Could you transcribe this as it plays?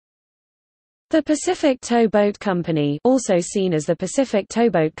The Pacific Tow Boat Company, also seen as the Pacific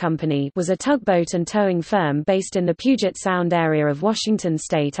Towboat Company, was a tugboat and towing firm based in the Puget Sound area of Washington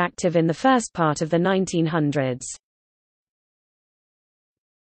state, active in the first part of the 1900s.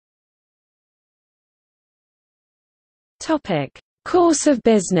 Topic: Course of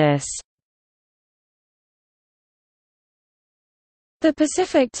business. The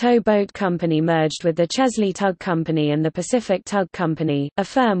Pacific Tow Boat Company merged with the Chesley Tug Company and the Pacific Tug Company, a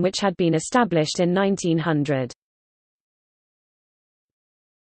firm which had been established in 1900.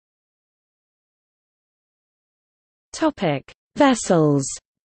 Topic: Vessels.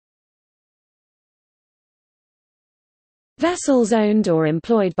 Vessels owned or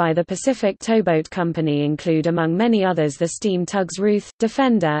employed by the Pacific Towboat Company include among many others the steam tugs Ruth,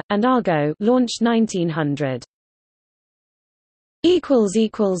 Defender, and Argo, launched 1900.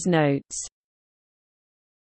 Notes